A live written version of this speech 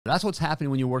That's what's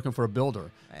happening when you're working for a builder.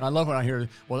 Right. And I love when I hear,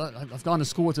 well, I've gone to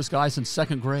school with this guy since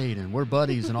second grade and we're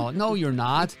buddies and all. No, you're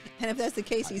not. And if that's the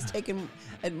case, he's taken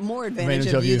more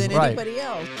advantage of you than anybody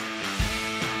else.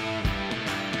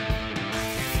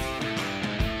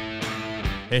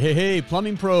 Hey,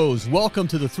 plumbing pros. Welcome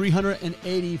to the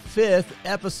 385th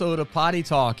episode of Potty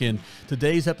Talk. And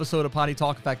today's episode of Potty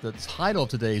Talk, in fact, the title of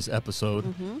today's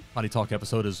episode, Potty Talk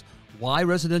episode, is Why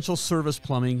Residential Service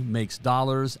Plumbing Makes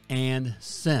Dollars and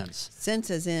Cents.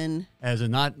 Cents as in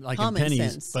not like in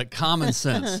pennies, sense. but common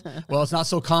sense. Well, it's not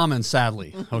so common,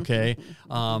 sadly, okay?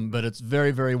 But it's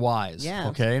very, very wise,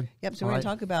 okay? Yep, so we're going to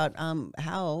talk about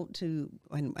how to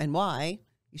and why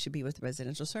you should be with the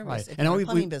residential service if you're in a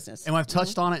plumbing business. And I've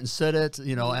touched on it and said it,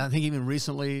 and I think even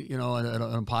recently, in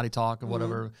a Potty Talk or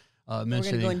whatever, mentioning. We're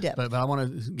going to go in depth. But I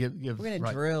want to give we're going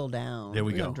to drill down. There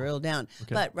we go. go. Going to drill down.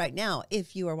 Okay. But right now,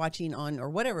 if you are watching on, or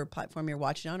whatever platform you're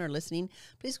watching on or listening,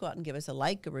 please go out and give us a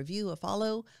like, a review, a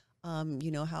follow.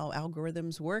 You know how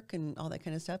algorithms work and all that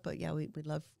kind of stuff. But yeah, we'd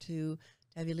love to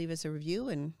have you leave us a review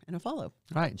and a follow.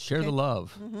 All right. Share the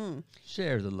love.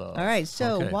 Share the love. All right.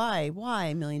 So why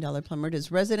 $1 Million Plumber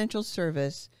does residential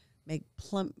service make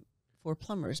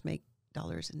plumbers make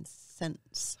dollars and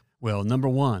cents? Well, number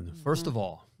one, first of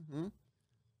all,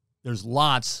 there's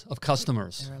lots of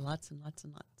customers. There are lots and lots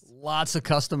and lots. Lots of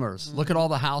customers. Look at all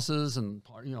the houses and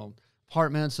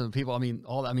apartments and people.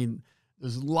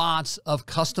 There's lots of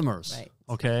customers. Right.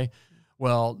 Okay.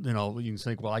 Well, you can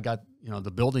think, well, I got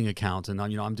the building account, and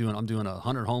I'm doing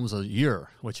 100 homes a year,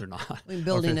 which are not. I mean,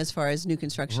 building as far as new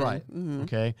construction, right?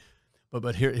 Okay.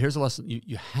 But here's a lesson: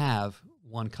 you have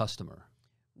one customer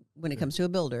when it comes to a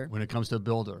builder. When it comes to a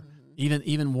builder,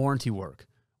 even warranty work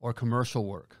or commercial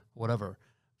work, whatever.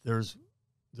 There's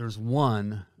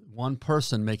one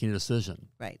person making a decision.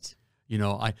 Right.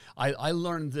 I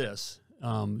learned this.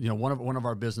 One of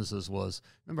our businesses was,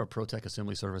 remember ProTech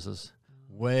Assembly Services?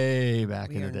 Way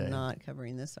back in the day. We are not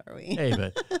covering this, are we? Hey,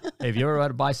 but hey, have you ever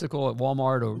had a bicycle at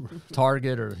Walmart or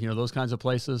Target or those kinds of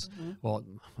places? Well,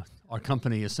 our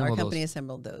company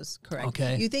assembled those. Correct.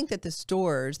 Okay. You think that the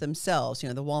stores themselves,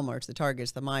 the Walmarts, the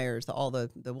Targets, the Myers, all the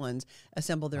ones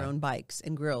assemble their own bikes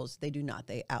and grills. They do not.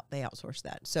 They outsource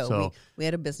that. So we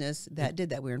had a business that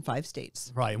did that. We were in 5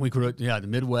 states. Right, and we grew the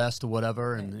Midwest or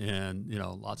whatever, and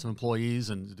lots of employees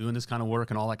and doing this kind of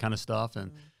work and all that kind of stuff,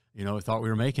 and we thought we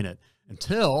were making it.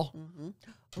 Until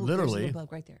literally, there's a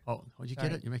bug right there. Oh, did you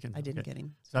get it? You're making. I didn't get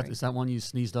him. Is that one you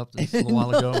sneezed up just a little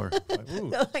while ago, or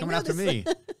coming after me?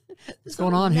 What's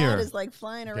going on here? It's like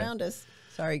flying around us.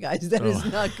 Sorry, guys, that is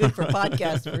not good for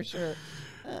podcasts for sure.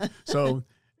 So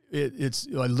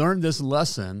I learned this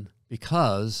lesson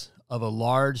because of a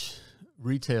large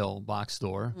retail box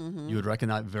store. You would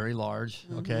recognize very large,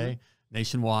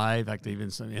 nationwide, in fact,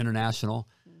 even some international.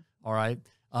 All right.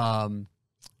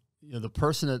 The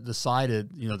person that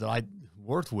decided, that I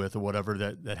worked with or whatever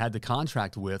that had the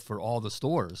contract with for all the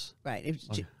stores. Right.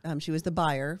 She was the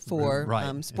buyer for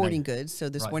sporting goods. So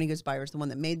the sporting goods buyer is the one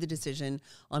that made the decision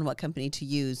on what company to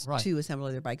use to assemble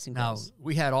their bikes and grills. Now,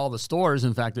 we had all the stores.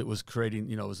 In fact, it was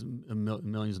creating, it was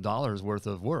millions of dollars worth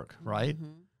of work, right?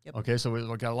 Yep. Okay, so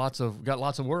we got lots of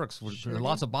works,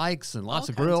 lots of bikes and lots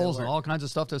of grills and all kinds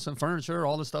of stuff furniture,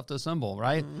 all the stuff to assemble,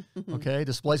 right? Okay,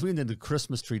 displays. We even did the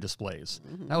Christmas tree displays.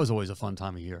 That was always a fun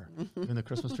time of year. Doing the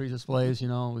Christmas tree displays,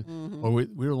 or we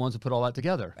were the ones that put all that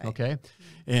together. Right. Okay,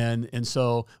 and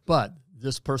so, but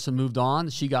this person moved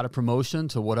on. She got a promotion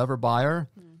to whatever buyer.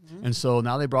 And so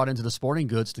now they brought into the sporting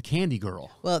goods the candy girl.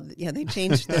 Well, they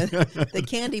changed the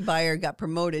candy buyer got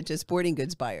promoted to sporting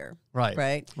goods buyer.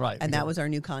 Right. And that was our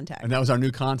new contact.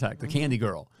 The candy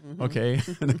girl. Okay.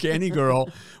 And the candy girl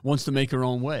wants to make her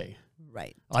own way.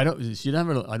 Right. I don't have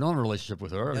a relationship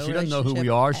with her. She doesn't know who we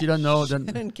are. She doesn't know.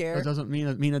 Doesn't care. That doesn't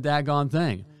mean a daggone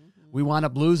thing. We wound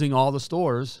up losing all the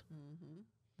stores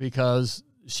because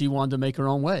she wanted to make her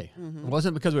own way. It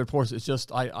wasn't because we were poor. It's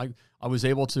just I was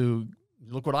able to.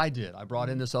 Look what I did. I brought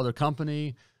in this other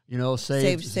company,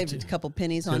 saved a couple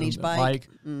pennies on each bike.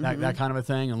 That kind of a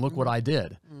thing. And look what I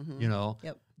did,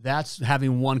 That's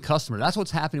having one customer. That's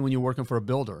what's happening when you're working for a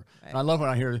builder. Right. And I love when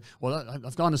I hear, well,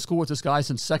 I've gone to school with this guy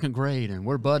since second grade and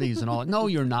we're buddies and all that. No,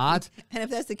 you're not. And if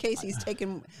that's the case, he's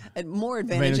taken more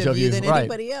advantage of you than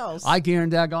anybody else. I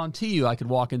guarantee you I could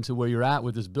walk into where you're at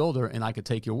with this builder and I could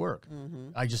take your work.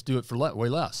 I just do it for way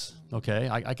less, okay?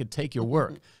 I could take your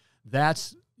work.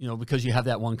 That's, because you have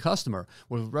that one customer.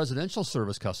 With residential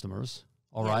service customers,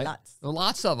 all right, there are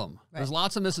lots of them. Right. There's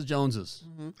lots of Mrs. Joneses.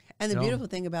 And the beautiful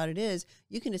thing about it is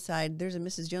you can decide there's a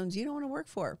Mrs. Jones you don't want to work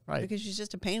for because she's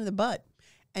just a pain in the butt.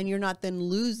 And you're not then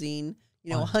losing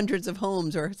hundreds of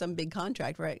homes or some big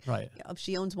contract, right? Right. If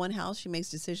she owns one house, she makes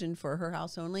decision for her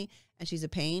house only, and she's a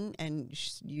pain, and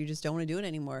you just don't want to do it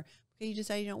anymore. You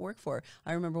decide you don't work for her.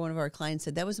 I remember one of our clients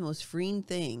said that was the most freeing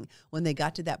thing when they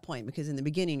got to that point, because in the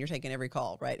beginning you're taking every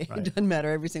call, right? It doesn't matter,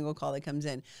 every single call that comes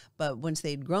in. But once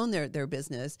they'd grown their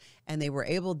business and they were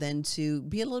able then to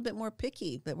be a little bit more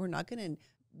picky, that we're not going to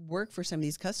work for some of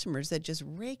these customers that just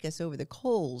rake us over the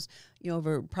coals,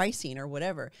 over pricing or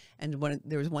whatever. And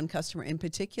there was one customer in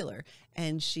particular,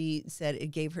 and she said it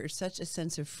gave her such a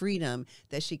sense of freedom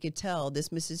that she could tell this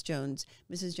Mrs. Jones,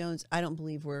 I don't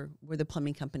believe we're the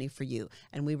plumbing company for you,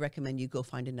 and we recommend you go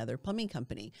find another plumbing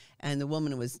company. And the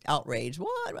woman was outraged.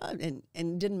 What? And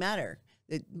it didn't matter.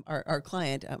 Our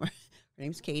client, her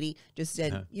name's Katie, just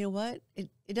said, you know what? It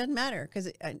doesn't matter,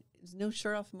 because there's no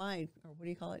shirt off my, or what do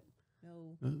you call it?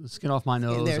 No skin off my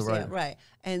nose. Right.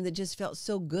 And it just felt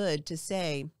so good to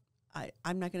say,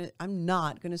 I'm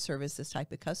not gonna service this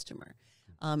type of customer.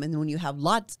 And then when you have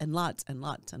lots and lots and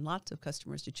lots and lots of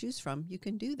customers to choose from, you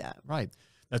can do that. Right.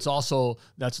 That's also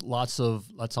lots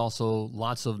of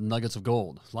nuggets of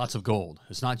gold. Lots of gold.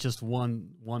 It's not just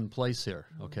one place here.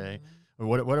 Okay. Or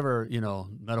whatever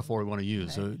metaphor we want to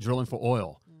use. So drilling for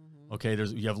oil. Okay.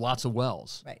 You have lots of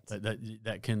wells. Right.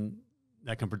 That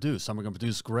can produce. Some are going to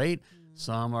produce great.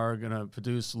 Some are going to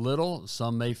produce little.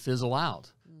 Some may fizzle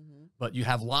out. But you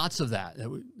have lots of that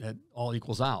all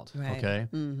equals out. Right. Okay.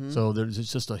 So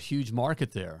it's just a huge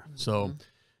market there. So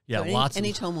yeah, so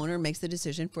each homeowner makes the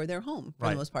decision for their home for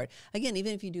the most part. Again,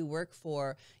 even if you do work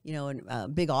for a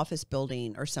big office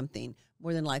building or something,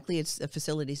 more than likely it's a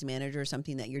facilities manager or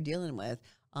something that you're dealing with.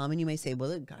 And you may say,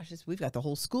 well, gosh, we've got the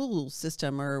whole school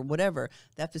system or whatever.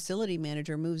 That facility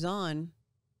manager moves on.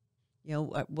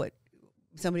 What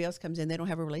somebody else comes in, they don't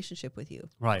have a relationship with you.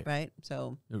 Right.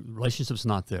 So the relationship's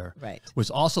not there. Right. Which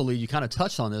also you kind of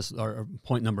touched on this, or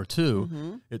point number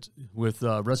 2, it's with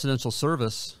residential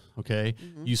service. Okay.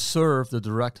 You serve the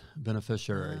direct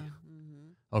beneficiary.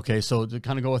 Okay. So to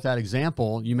kind of go with that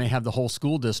example, you may have the whole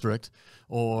school district,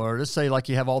 or let's say like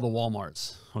you have all the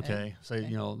Walmarts. Okay. Say,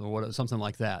 something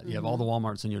like that. You have all the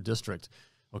Walmarts in your district.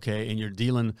 Okay, and you're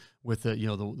dealing with the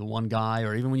one guy,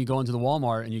 or even when you go into the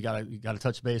Walmart and you gotta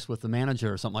touch base with the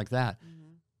manager or something like that.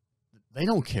 They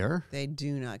don't care. They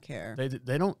do not care. They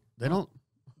don't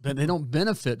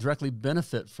directly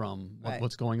benefit from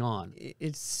what's going on.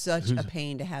 It's such a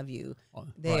pain to have you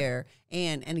there,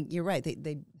 and you're right.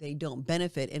 They don't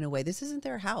benefit in a way. This isn't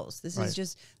their house. This is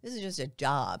just a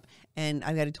job, and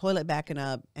I've got a toilet backing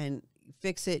up and.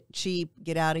 Fix it, cheap,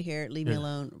 get out of here, leave me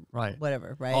alone,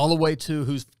 whatever, right? All the way to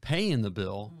who's paying the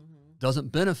bill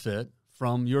doesn't benefit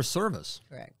from your service.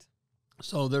 Correct.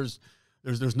 So there's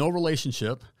no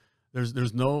relationship.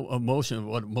 There's no emotion.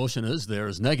 What emotion is there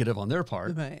is negative on their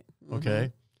part. Right.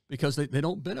 Okay. Because they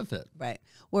don't benefit. Right.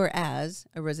 Whereas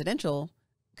a residential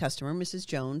customer, Mrs.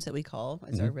 Jones, that we call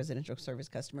as our residential service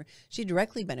customer, she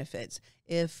directly benefits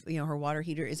if her water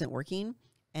heater isn't working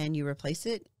and you replace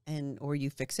it or you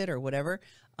fix it or whatever.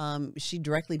 She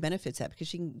directly benefits that because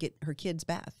she can get her kids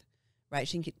bath, right?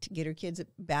 She can get her kids a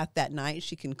bath that night.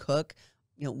 She can cook,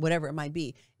 whatever it might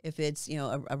be. If it's,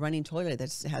 a running toilet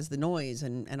that has the noise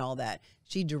and all that,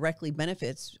 she directly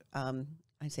benefits. I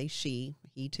say he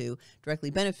too,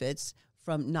 directly benefits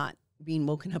from not being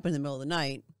woken up in the middle of the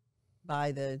night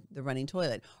by the running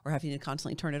toilet or having to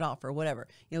constantly turn it off or whatever.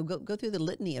 Go through the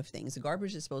litany of things. The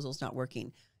garbage disposal is not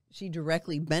working. She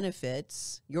directly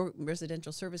benefits, your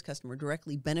residential service customer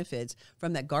directly benefits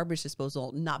from that garbage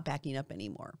disposal not backing up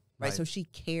anymore, right? So she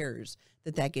cares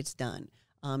that gets done,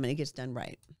 and it gets done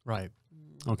right. Right.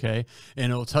 Okay.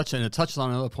 And it touches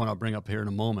on another point I'll bring up here in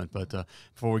a moment. But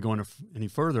before we go into any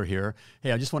further here,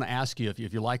 hey, I just want to ask you if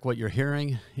you like what you're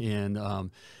hearing and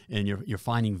you're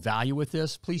finding value with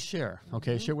this, please share.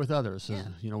 Okay, share with others. Yeah.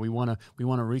 We want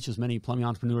to reach as many plumbing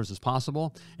entrepreneurs as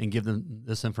possible and give them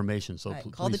this information. So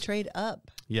call the trade up.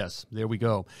 Yes, there we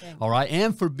go. Okay. All right.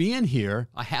 And for being here,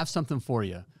 I have something for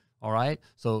you. All right.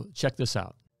 So check this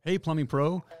out. Hey, Plumbing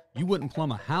Pro, you wouldn't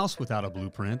plumb a house without a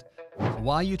blueprint. So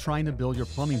why are you trying to build your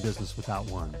plumbing business without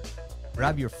one?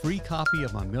 Grab your free copy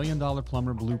of my $1 Million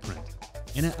Plumber Blueprint.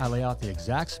 In it, I lay out the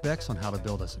exact specs on how to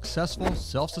build a successful,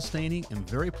 self-sustaining, and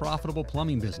very profitable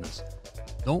plumbing business.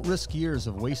 Don't risk years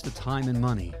of wasted time and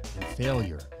money and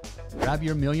failure. Grab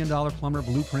your $1 Million Plumber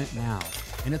Blueprint now,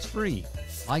 and it's free.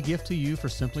 My gift to you for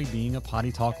simply being a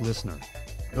Potty Talk listener.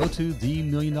 Go to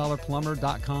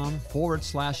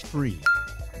themilliondollarplumber.com/free.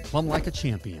 Plumb like a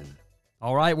champion.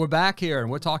 All right, we're back here,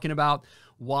 and we're talking about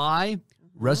why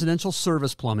residential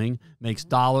service plumbing makes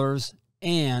dollars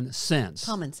and sense.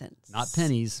 Common sense. Not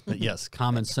pennies, but yes,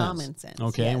 common sense. Common sense.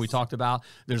 Okay, yes. and we talked about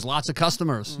there's lots of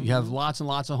customers. You have lots and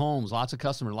lots of homes, lots of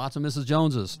customers, lots of Mrs.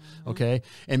 Joneses. Okay,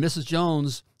 and Mrs.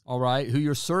 Jones, all right, who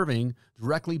you're serving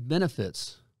directly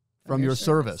benefits from your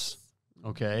service.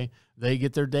 Okay, they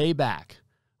get their day back.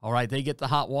 All right, they get the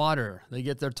hot water. They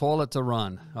get their toilet to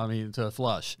run. I mean, to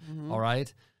flush. All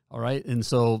right, and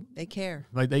so they care.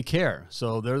 Like they care.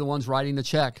 So they're the ones writing the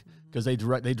check because they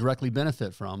directly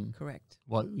benefit from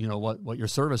what your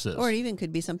service is. Or it even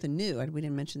could be something new. We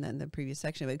didn't mention that in the previous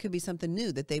section, but it could be something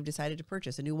new that they've decided to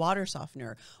purchase, a new water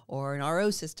softener or an RO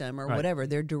system or whatever.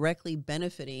 They're directly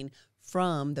benefiting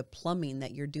from the plumbing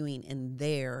that you're doing in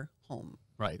their home.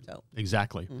 Right. So.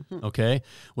 Exactly. Okay.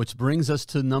 Which brings us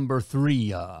to number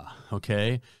 3.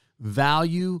 Okay.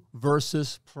 Value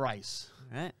versus price.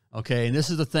 All right. Okay. And this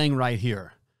is the thing right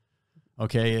here.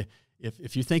 Okay.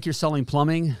 If you think you're selling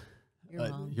plumbing,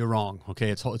 you're wrong. Okay.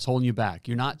 It's holding you back.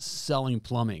 You're not selling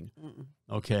plumbing.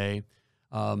 Okay.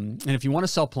 And if you want to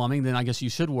sell plumbing, then I guess you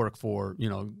should work for,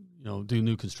 do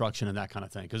new construction and that kind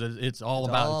of thing. Because it's all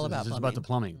about the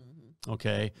plumbing.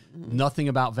 Okay, nothing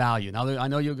about value. Now I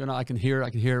know I can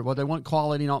hear. Well, they want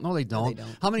quality. No, they don't. No, they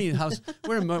don't. How many houses?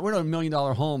 we're in $1 million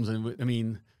homes, and I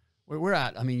mean, we're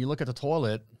at. I mean, you look at the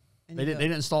toilet. They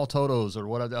didn't install Totos or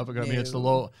whatever. I mean, it's the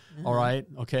low. All right,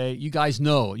 okay. You guys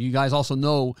know. You guys also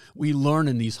know we learn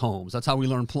in these homes. That's how we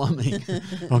learn plumbing.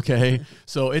 Okay,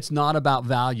 so it's not about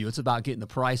value. It's about getting the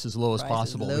price as low as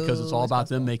possible because it's all about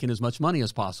them making as much money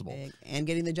as possible and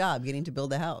getting the job, getting to build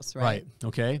the house. Right.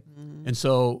 Okay. And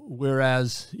so,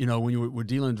 whereas when we're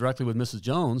dealing directly with Mrs.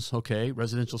 Jones, okay,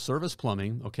 residential service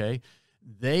plumbing, okay,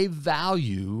 they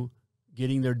value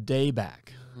getting their day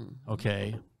back.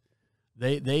 Okay.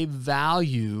 They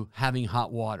value having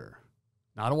hot water,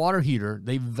 not a water heater.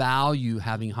 They value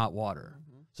having hot water.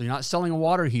 So you're not selling a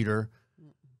water heater.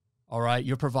 All right.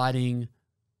 You're providing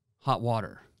hot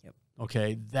water. Yep.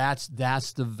 Okay. That's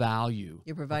the value.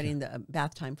 You're providing the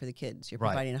bath time for the kids. You're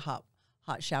providing a hot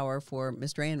shower for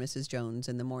Mr. and Mrs. Jones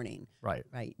in the morning. Right.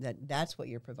 Right. That's what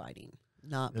you're providing,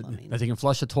 not plumbing. That they can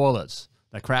flush the toilets.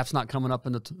 That crap's not coming up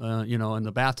in the in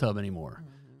the bathtub anymore.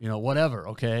 Whatever.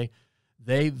 Okay.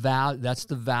 That's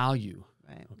the value.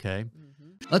 Right. Okay.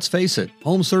 Let's face it,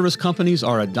 home service companies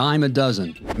are a dime a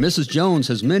dozen. Mrs. Jones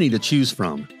has many to choose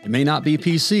from. It may not be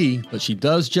PC, but she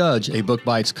does judge a book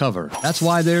by its cover. That's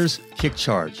why there's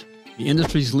KickCharge, the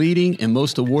industry's leading and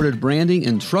most awarded branding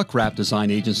and truck wrap design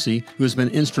agency who has been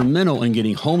instrumental in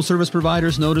getting home service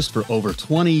providers noticed for over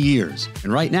 20 years.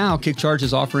 And right now, KickCharge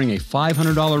is offering a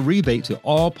 $500 rebate to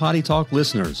all Potty Talk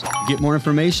listeners. To get more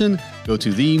information, go to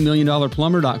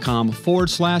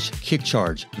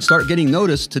themilliondollarplumber.com/KickCharge and start getting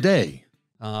noticed today.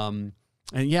 And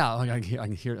yeah, I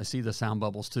see the sound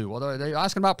bubbles too. Well, they're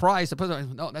asking about price.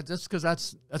 No, that's because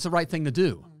that's the right thing to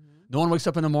do. No one wakes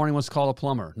up in the morning and wants to call a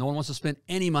plumber. No one wants to spend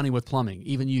any money with plumbing,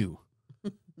 even you.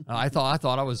 I thought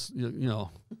I was,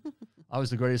 I was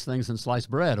the greatest thing since sliced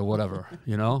bread or whatever,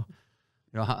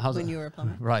 how's when you were a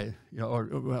plumber, right?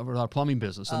 Or our plumbing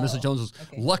business. And Mrs. Jones was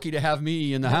lucky to have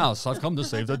me in the house. I've come to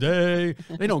save the day.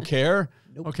 They don't care.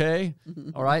 Nope. Okay,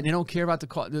 all right. They don't care about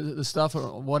the stuff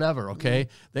or whatever. Okay,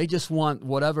 they just want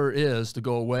whatever is to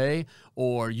go away,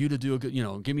 or you to do a good,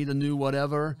 give me the new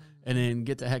whatever, and then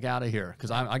get the heck out of here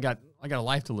because I got a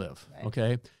life to live. Right.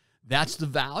 Okay, that's the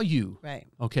value. Right.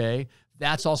 Okay,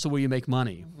 that's also where you make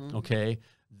money. Okay,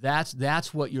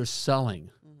 that's what you're selling.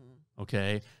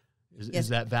 Okay. Is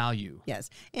that value? Yes.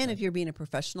 And if you're being a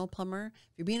professional plumber,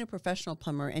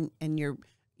 and you're,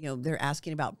 they're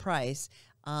asking about price,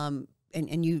 and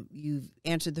you've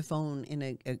answered the phone in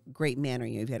a great manner.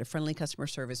 You've got a friendly customer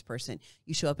service person.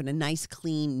 You show up in a nice,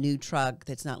 clean, new truck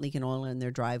that's not leaking oil in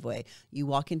their driveway. You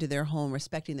walk into their home,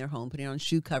 respecting their home, putting on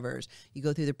shoe covers. You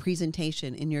go through the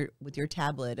presentation with your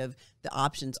tablet of the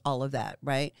options, all of that,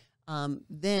 right?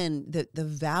 Then the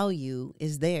value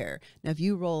is there. Now, if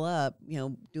you roll up,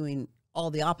 doing all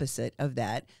the opposite of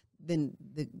that, then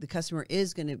the customer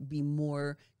is going to be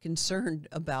more concerned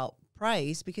about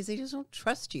price because they just don't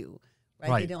trust you,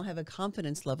 right? They don't have a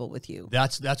confidence level with you.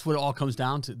 That's what it all comes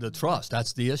down to, the trust.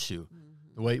 That's the issue.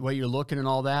 The way you're looking and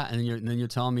all that, and then you're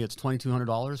telling me it's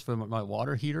 $2,200 for my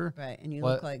water heater, right? And you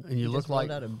look like you look like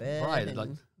out of bed, right?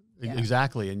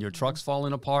 Exactly, and your truck's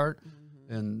falling apart.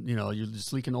 And, you're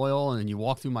just leaking oil, and you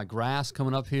walk through my grass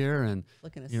coming up here and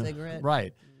looking at a cigarette.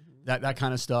 Right. That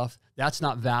kind of stuff. That's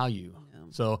not value. No.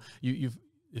 So if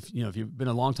you've been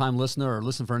a long time listener or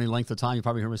listened for any length of time, you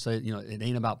probably heard me say, it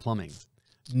ain't about plumbing.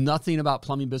 Nothing about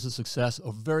plumbing business success,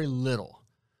 or very little.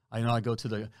 I like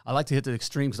to hit the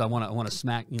extreme because I want to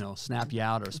snap you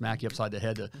out or smack you upside the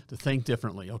head to think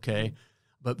differently. Okay.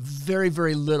 but very,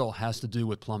 very little has to do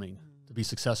with plumbing to be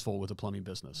successful with a plumbing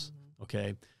business.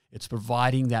 Okay. It's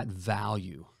providing that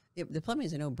value. The plumbing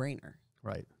is a no-brainer.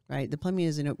 Right. Right. The plumbing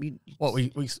is a no. Well,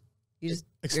 you're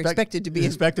expected to be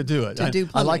expect to do it. To do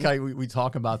I like plumbing. how we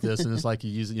talk about this, and it's like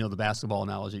you use the basketball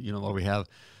analogy. Where we have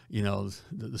the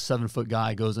 7-foot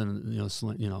guy goes in and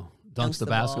dunks the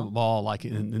basketball like,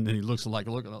 and then he looks like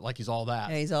he's all that.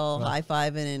 Yeah, he's all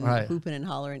high-fiving and hooping and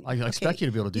hollering. I expect you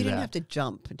to be able to do that. You didn't have to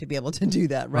jump to be able to do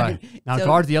that, right? Now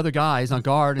guard the other guy. He's not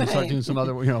guard and start doing some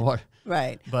other what.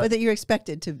 Right. But that you're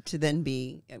expected to then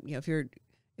be, if you're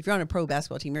on a pro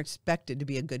basketball team, you're expected to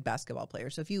be a good basketball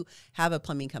player. So if you have a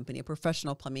plumbing company, a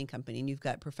professional plumbing company, and you've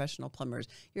got professional plumbers,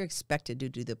 you're expected to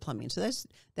do the plumbing. So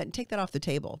take that off the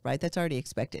table, right? That's already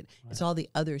expected. Right. It's all the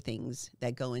other things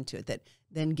that go into it that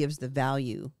then gives the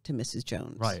value to Mrs.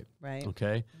 Jones. Right. Right.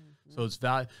 Okay. So it's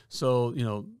value.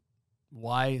 So,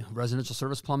 why residential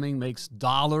service plumbing makes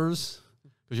dollars,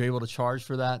 because you're able to charge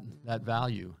for that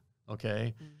value.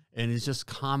 Okay. And it's just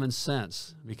common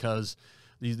sense, because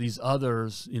these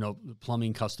others, the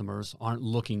plumbing customers aren't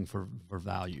looking for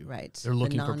value. Right. They're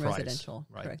looking for price. Non-residential.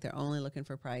 Right. Correct. They're only looking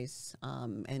for price,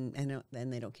 and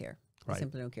they don't care. They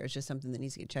simply don't care. It's just something that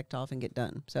needs to get checked off and get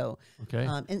done. So, okay.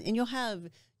 And you'll have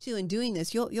too, in doing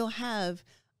this, you'll have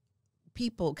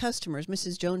customers,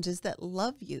 Mrs. Joneses, that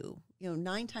love you.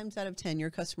 9 times out of 10, your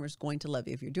customer is going to love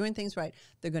you. If you're doing things right,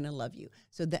 they're going to love you.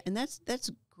 So that's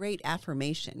great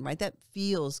affirmation, right? That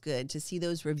feels good to see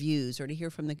those reviews or to hear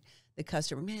from the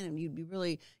customer. Man, you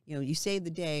really, you saved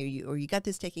the day, or you got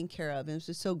this taken care of, and it was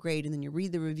just so great. And then you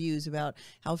read the reviews about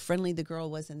how friendly the girl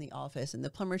was in the office, and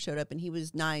the plumber showed up and he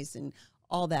was nice, and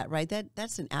all that, right?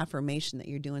 That's an affirmation that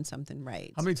you're doing something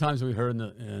right. How many times have we heard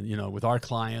with our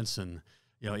clients and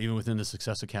even within the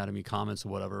Success Academy comments or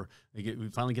whatever, we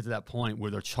finally get to that point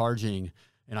where they're charging,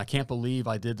 and I can't believe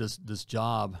I did this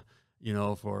job,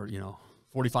 for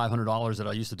 $4,500 that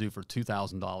I used to do for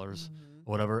 $2,000 or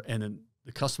whatever, and then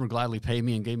the customer gladly paid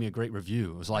me and gave me a great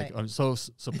review. It was like, I'm so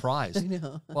surprised. I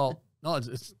know. Well, no,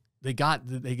 they got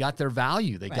their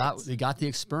value. They got the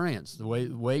experience, the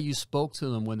way you spoke to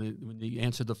them when they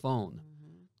answered the phone.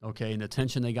 Okay, and the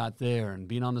attention they got there, and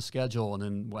being on the schedule, and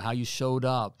then how you showed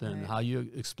up, and how you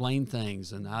explained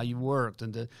things, and how you worked,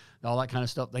 and all that kind of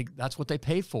stuff. That's what they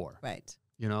pay for. Right.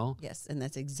 Yes, and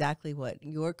that's exactly what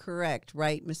you're correct,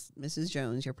 right, Mrs.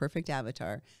 Jones, your perfect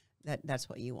avatar. That's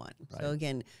what you want. Right. So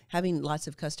again, having lots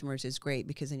of customers is great,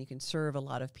 because then you can serve a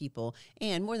lot of people,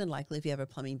 and more than likely, if you have a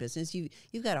plumbing business,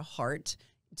 you've got a heart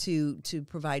to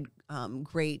provide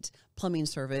great plumbing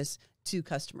service to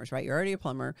customers, right? You're already a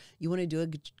plumber. You want to do a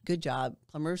good job.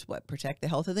 Plumbers, protect the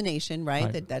health of the nation,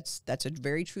 right? That's a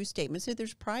very true statement. So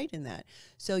there's pride in that.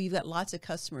 So you've got lots of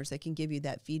customers that can give you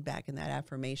that feedback and that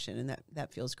affirmation, and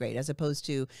that feels great, as opposed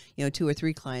to 2 or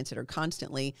 3 clients that are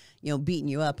constantly beating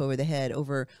you up over the head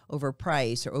over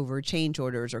price or over change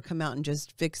orders, or come out and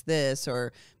just fix this,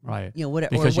 or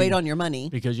whatever, or wait on your money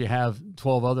because you have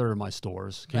 12 other of my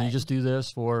stores. Can you just do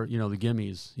this for the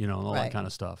gimmies, and all that kind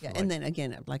of stuff? Yeah, and then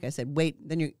again, like I said,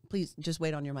 please just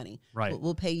wait on your money. Right.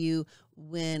 We'll pay you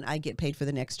when I get paid for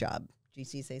the next job.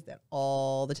 GC says that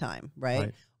all the time,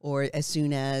 right? Or as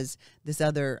soon as this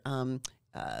other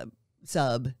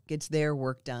sub gets their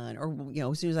work done,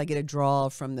 or as soon as I get a draw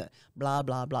from the blah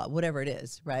blah blah, whatever it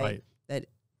is, right? That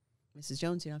Mrs.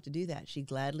 Jones, you don't have to do that. She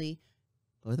gladly,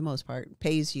 for the most part,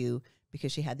 pays you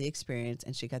because she had the experience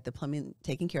and she got the plumbing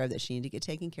taken care of that she needed to get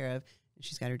taken care of, and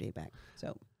she's got her day back.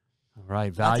 So. All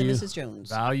right, value, Mrs. Jones.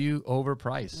 Value over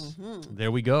price. There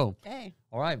we go. Okay.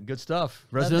 All right, good stuff.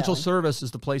 Residential service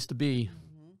is the place to be.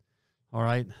 All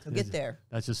right. So get there.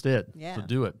 That's just it. Yeah. So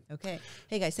do it. Okay.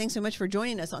 Hey, guys, thanks so much for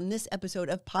joining us on this episode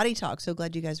of Potty Talk. So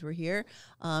glad you guys were here.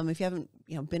 If you haven't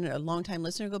been a long-time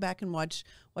listener, go back and watch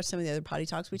some of the other Potty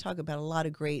Talks. We talk about a lot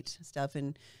of great stuff,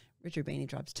 and Richard Bainey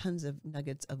drops tons of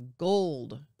nuggets of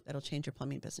gold that'll change your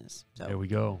plumbing business. So there we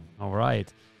go. All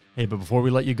right. Hey, but before we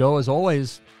let you go, as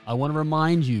always, I want to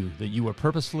remind you that you were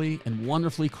purposefully and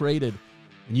wonderfully created,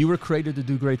 and you were created to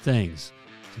do great things.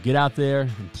 So get out there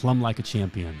and plumb like a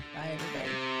champion.